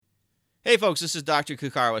Hey folks, this is Dr.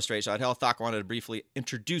 Kukara with Straight Shot Health Talk. I wanted to briefly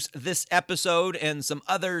introduce this episode and some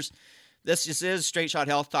others. This just is Straight Shot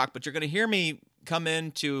Health Talk, but you're going to hear me come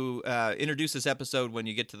in to introduce this episode when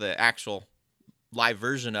you get to the actual live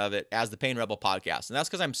version of it as the Pain Rebel Podcast. And that's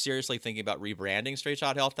because I'm seriously thinking about rebranding Straight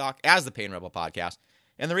Shot Health Talk as the Pain Rebel Podcast.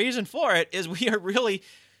 And the reason for it is we are really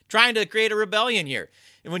trying to create a rebellion here.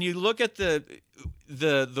 And when you look at the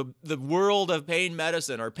world of pain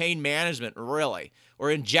medicine or pain management, really, or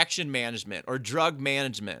injection management or drug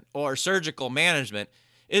management or surgical management,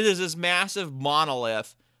 it is this massive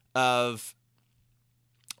monolith of,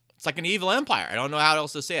 it's like an evil empire. I don't know how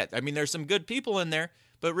else to say it. I mean, there's some good people in there,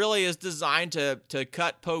 but really is designed to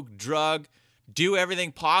cut, poke, drug, do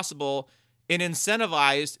everything possible and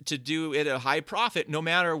incentivized to do it at a high profit no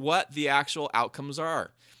matter what the actual outcomes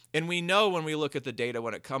are. And we know when we look at the data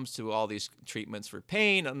when it comes to all these treatments for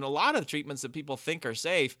pain and a lot of the treatments that people think are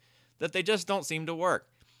safe, that they just don't seem to work.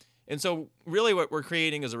 And so really what we're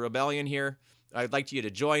creating is a rebellion here. I'd like you to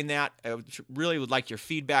join that. I really would like your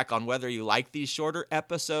feedback on whether you like these shorter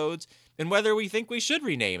episodes and whether we think we should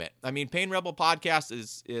rename it. I mean, Pain Rebel Podcast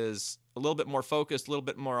is a little bit more focused, a little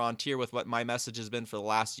bit more on tier with what my message has been for the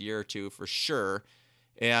last year or two for sure.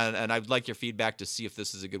 And I'd like your feedback to see if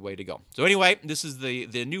this is a good way to go. So anyway, this is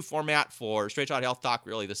the new format for Straight Shot Health Talk.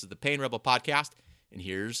 Really, this is the Pain Rebel Podcast, and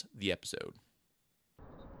here's the episode.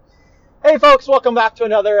 Hey folks, welcome back to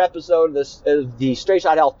another episode. This is the Straight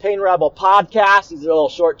Shot Health Pain Rebel Podcast. These are little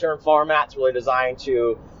short-term formats really designed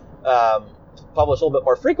to publish a little bit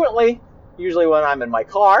more frequently, usually when I'm in my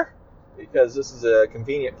car, because this is a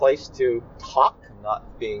convenient place to talk. I'm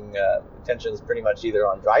not being, attention is pretty much either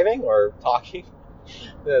on driving or talking.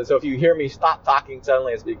 So if you hear me stop talking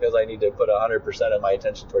suddenly, it's because I need to put 100% of my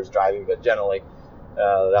attention towards driving, but generally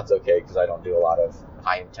that's okay because I don't do a lot of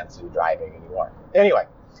high-intensity driving anymore. Anyway,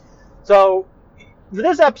 so for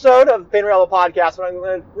this episode of the Pain Rebel Podcast, what I'm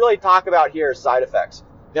going to really talk about here is side effects.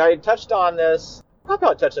 Now, I touched on this, I'll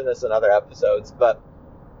probably touch on this in other episodes, but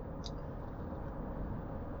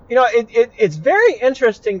you know, it's very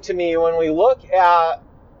interesting to me when we look at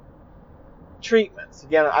treatments.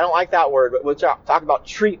 Again, I don't like that word, but we'll talk about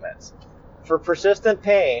treatments for persistent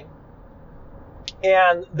pain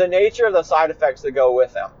and the nature of the side effects that go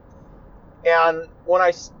with them. And what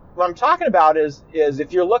I'm talking about is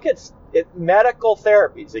if you look at medical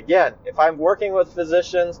therapies, again, if I'm working with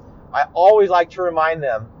physicians, I always like to remind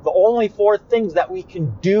them the only 4 things that we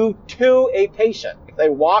can do to a patient. If they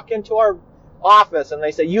walk into our office and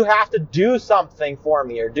they say, you have to do something for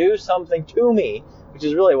me or do something to me, which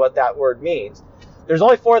is really what that word means. There's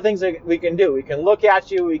only 4 things that we can do. We can look at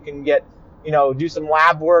you, we can get, do some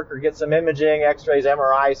lab work or get some imaging, x-rays,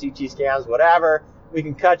 MRI, CT scans, whatever. We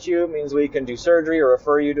can cut you, it means we can do surgery or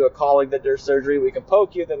refer you to a colleague that does surgery. We can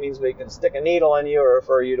poke you, that means we can stick a needle in you or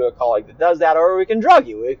refer you to a colleague that does that, or we can drug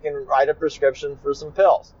you. We can write a prescription for some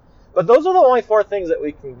pills. But those are the only 4 things that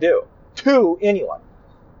we can do to anyone,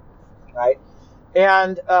 right?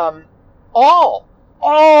 And all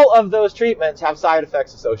of those treatments have side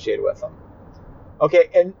effects associated with them. Okay,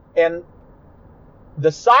 and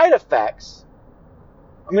the side effects,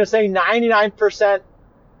 I'm going to say 99%,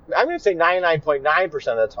 I'm going to say 99.9%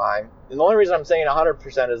 of the time, and the only reason I'm saying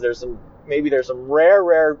 100% is there's some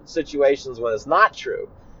rare situations when it's not true,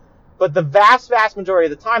 but the vast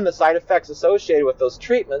majority of the time, the side effects associated with those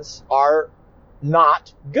treatments are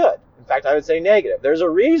not good. In fact, I would say negative. There's a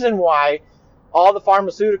reason why all the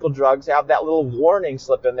pharmaceutical drugs have that little warning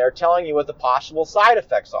slip in there telling you what the possible side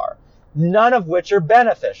effects are, none of which are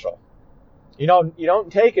beneficial. You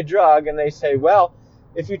don't take a drug and they say, well,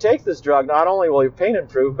 if you take this drug, not only will your pain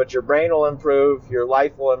improve, but your brain will improve, your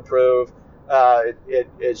life will improve.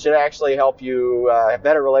 It should actually help you have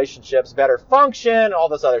better relationships, better function, all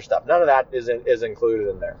this other stuff. None of that is included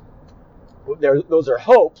in there. Those are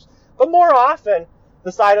hopes, but more often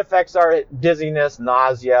the side effects are dizziness,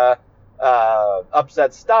 nausea,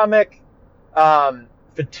 upset stomach,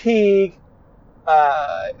 fatigue,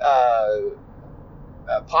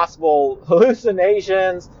 possible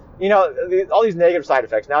hallucinations, all these negative side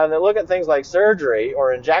effects. Now, when they look at things like surgery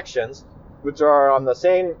or injections, which are on the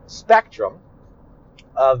same spectrum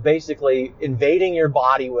of basically invading your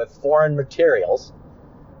body with foreign materials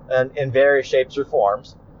and in various shapes or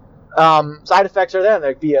forms, side effects are there.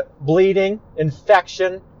 There could be a bleeding,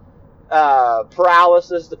 infection,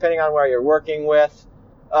 paralysis, depending on where you're working with,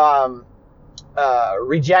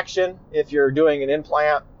 rejection if you're doing an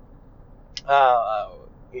implant,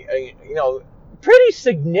 pretty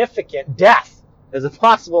significant death is a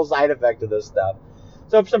possible side effect of this stuff.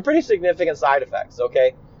 So some pretty significant side effects,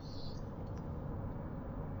 okay?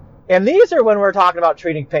 And these are when we're talking about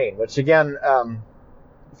treating pain, which again,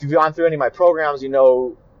 if you've gone through any of my programs, you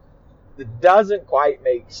know it doesn't quite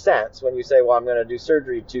make sense when you say, well, I'm going to do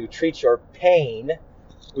surgery to treat your pain.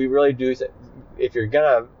 We really do, if you're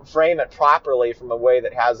going to frame it properly from a way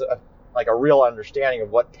that has a real understanding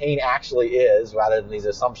of what pain actually is, rather than these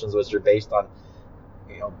assumptions which are based on,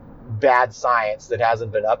 you know, bad science that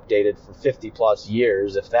hasn't been updated for 50 plus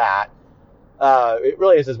years, if that. It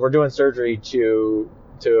really is we're doing surgery to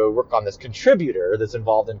work on this contributor that's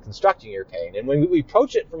involved in constructing your pain. And when we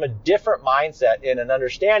approach it from a different mindset and an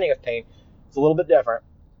understanding of pain, it's a little bit different.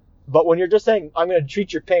 But when you're just saying, I'm going to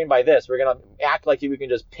treat your pain by this, we're going to act like we can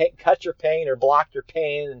just cut your pain or block your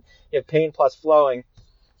pain and you have pain plus flowing.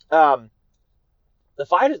 The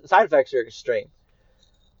side effects are extreme.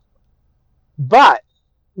 But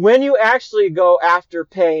when you actually go after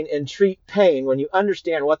pain and treat pain, when you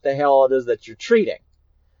understand what the hell it is that you're treating,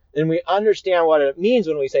 and we understand what it means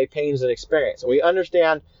when we say pain is an experience. We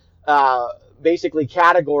understand basically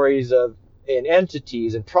categories and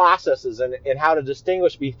entities and processes and how to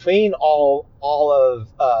distinguish between all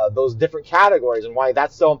of those different categories and why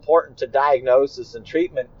that's so important to diagnosis and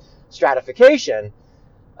treatment stratification.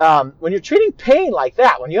 When you're treating pain like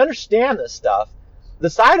that, when you understand this stuff, the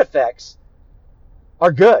side effects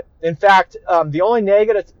are good. In fact, the only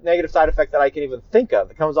negative side effect that I can even think of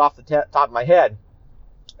that comes off the top of my head,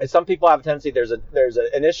 and some people have a tendency, there's an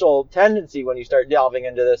initial tendency when you start delving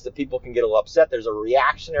into this that people can get a little upset. There's a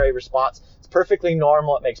reactionary response. It's perfectly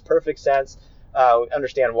normal. It makes perfect sense.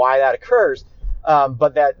 Understand why that occurs.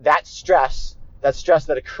 But that stress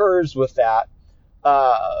that occurs with that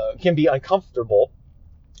can be uncomfortable,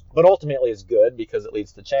 but ultimately is good because it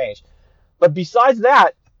leads to change. But besides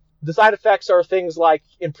that, the side effects are things like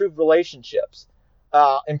improved relationships,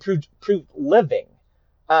 improved living,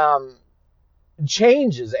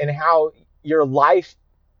 changes in how your life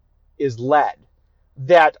is led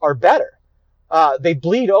that are better. They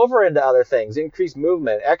bleed over into other things: increased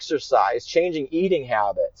movement, exercise, changing eating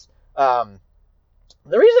habits. The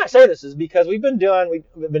reason I say this is because we've been doing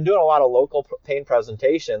a lot of local pain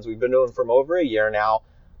presentations. We've been doing from over a year now.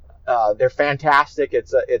 They're fantastic.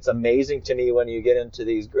 It's amazing to me when you get into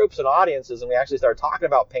these groups and audiences and we actually start talking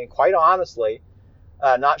about pain quite honestly,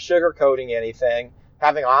 not sugarcoating anything,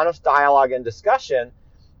 having honest dialogue and discussion.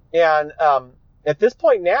 And at this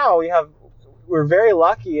point now, we're very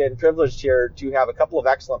lucky and privileged here to have a couple of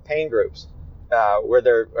excellent pain groups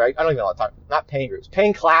where I don't even know the time, not pain groups,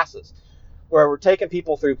 pain classes, where we're taking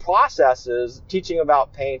people through processes, teaching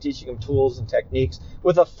about pain, teaching them tools and techniques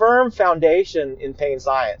with a firm foundation in pain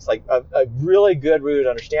science, like a really good rooted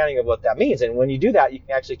understanding of what that means. And when you do that, you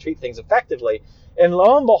can actually treat things effectively. And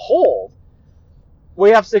lo and behold, we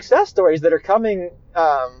have success stories that are coming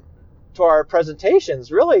to our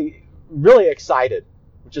presentations really, really excited,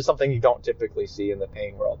 which is something you don't typically see in the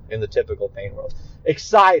pain world, in the typical pain world.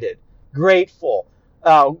 Excited, grateful,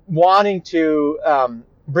 wanting to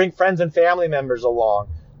bring friends and family members along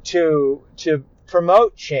to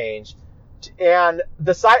promote change. And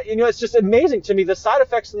it's just amazing to me, the side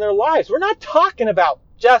effects in their lives. We're not talking about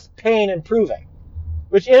just pain improving,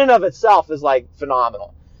 which in and of itself is like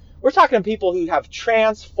phenomenal. We're talking to people who have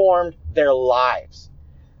transformed their lives,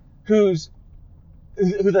 who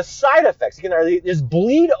the side effects, again, just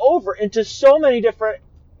bleed over into so many different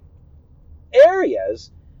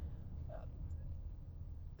areas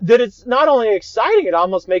that it's not only exciting, it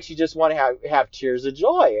almost makes you just want to have tears of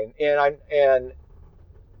joy. And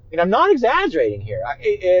I'm not exaggerating here.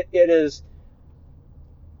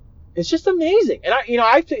 It's just amazing. And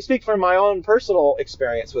I speak from my own personal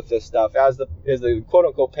experience with this stuff as the quote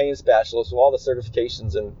unquote pain specialist with all the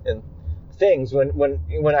certifications and things.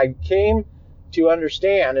 When I came to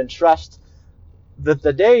understand and trust that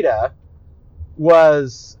the data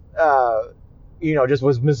was just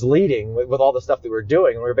was misleading with all the stuff that we're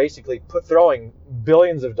doing, and we're basically throwing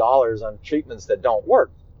billions of dollars on treatments that don't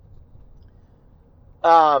work.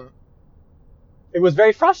 It was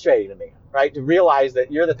very frustrating to me, right, to realize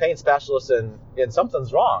that you're the pain specialist and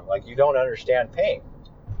something's wrong, like you don't understand pain.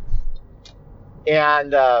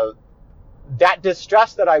 And that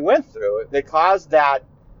distress that I went through, that caused that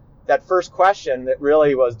first question that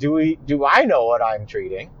really was, do I know what I'm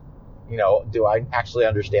treating? Do I actually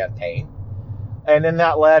understand pain? And then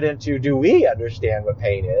that led into, do we understand what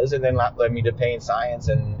pain is? And then that led me to pain science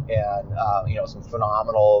and some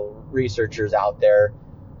phenomenal researchers out there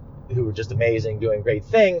who were just amazing, doing great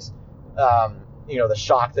things. The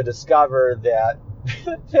shock to discover that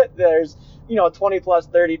there's 20 plus,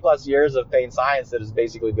 30 plus years of pain science that has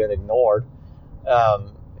basically been ignored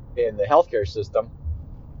in the healthcare system.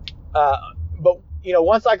 But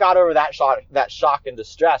once I got over that shock and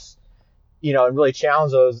distress, and really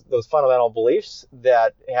challenge those fundamental beliefs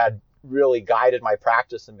that had really guided my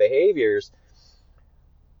practice and behaviors.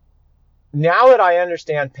 Now that I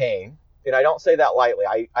understand pain, and I don't say that lightly,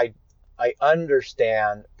 I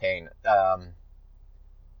understand pain.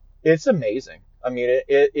 It's amazing. I mean,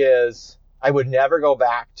 it is. I would never go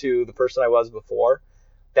back to the person I was before.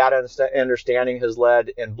 That understanding has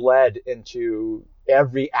led and bled into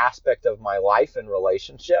every aspect of my life and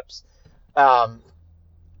relationships.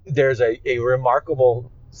 There's a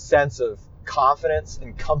remarkable sense of confidence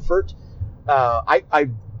and comfort.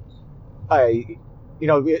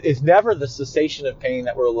 It's never the cessation of pain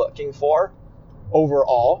that we're looking for.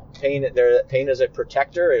 Overall, pain is a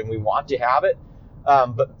protector, and we want to have it.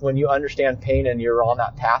 But when you understand pain and you're on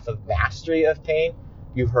that path of mastery of pain,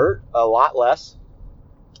 you hurt a lot less.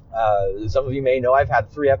 Some of you may know I've had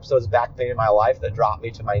 3 episodes of back pain in my life that dropped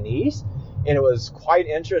me to my knees. And it was quite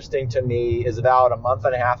interesting to me, is about a month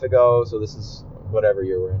and a half ago. So this is whatever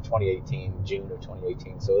year we're in, 2018, June of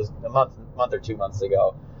 2018. So it was a month or 2 months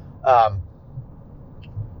ago.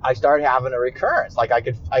 I started having a recurrence. Like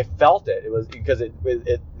I felt it. It was because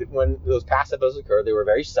when those past episodes occurred, they were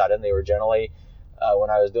very sudden. They were generally when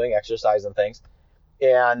I was doing exercise and things.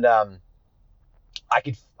 And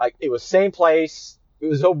it was same place. It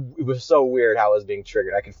was so weird how it was being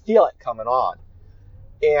triggered. I could feel it coming on.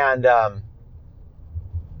 And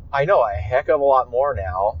I know a heck of a lot more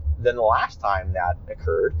now than the last time that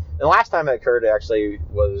occurred. And the last time it occurred, it actually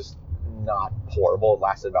was not horrible. It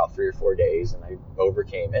lasted about 3 or 4 days, and I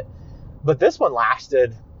overcame it. But this one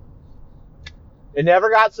lasted, it never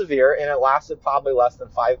got severe, and it lasted probably less than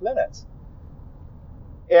 5 minutes.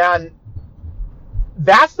 And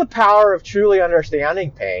that's the power of truly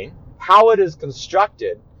understanding pain, how it is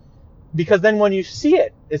constructed. Because then when you see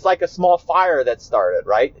it, it's like a small fire that started,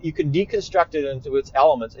 right? You can deconstruct it into its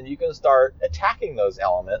elements, and you can start attacking those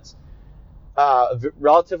elements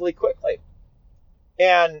relatively quickly.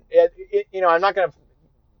 And I'm not going to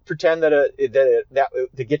pretend that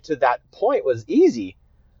to get to that point was easy,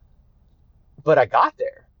 but I got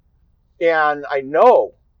there, and I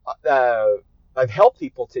know I've helped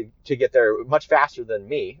people to get there much faster than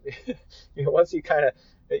me. Once you're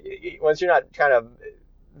not kind of,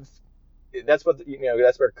 that's what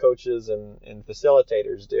that's where coaches and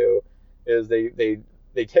facilitators do, is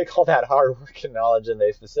they take all that hard work and knowledge and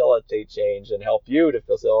they facilitate change and help you to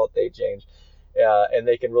facilitate change. And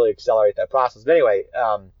they can really accelerate that process. But anyway,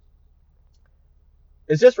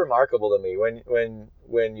 it's just remarkable to me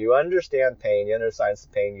when you understand pain, you understand science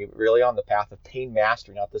of pain, you're really on the path of pain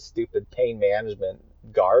mastery, not the stupid pain management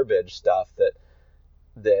garbage stuff that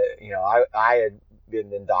I had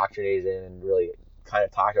been indoctrinated in and really kind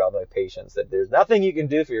of talked about with my patients, that there's nothing you can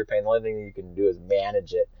do for your pain. The only thing you can do is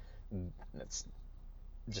manage it. It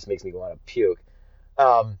just makes me want to puke.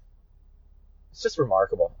 It's just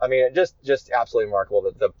remarkable. I mean, just absolutely remarkable,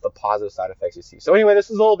 the positive side effects you see. So anyway, this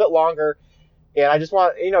is a little bit longer, and I just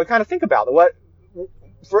want kind of think about it. What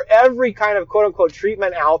for every kind of quote unquote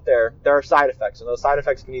treatment out there are side effects, and those side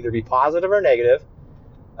effects can either be positive or negative.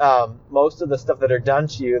 Most of the stuff that are done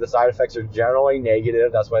to you, the side effects are generally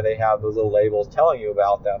negative. That's why they have those little labels telling you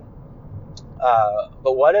about them.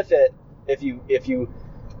 But what if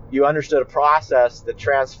you understood a process that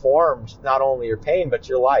transformed not only your pain but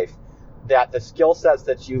your life? That the skill sets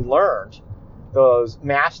that you learned, those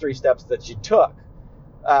mastery steps that you took,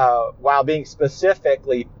 while being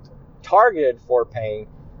specifically targeted for pain,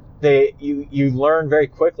 you learn very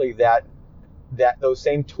quickly that those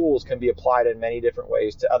same tools can be applied in many different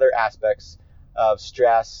ways to other aspects of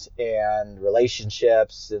stress and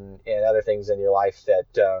relationships and other things in your life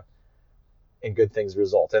that and good things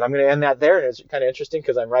result. And I'm going to end that there. And it's kind of interesting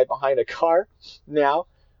because I'm right behind a car now.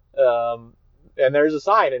 And there's a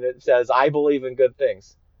sign, and it says, "I believe in good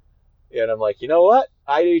things." And I'm like, you know what?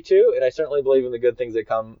 I do too. And I certainly believe in the good things that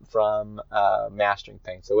come from mastering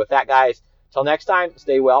pain. So with that, guys, till next time,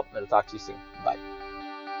 stay well, and I'll talk to you soon. Bye.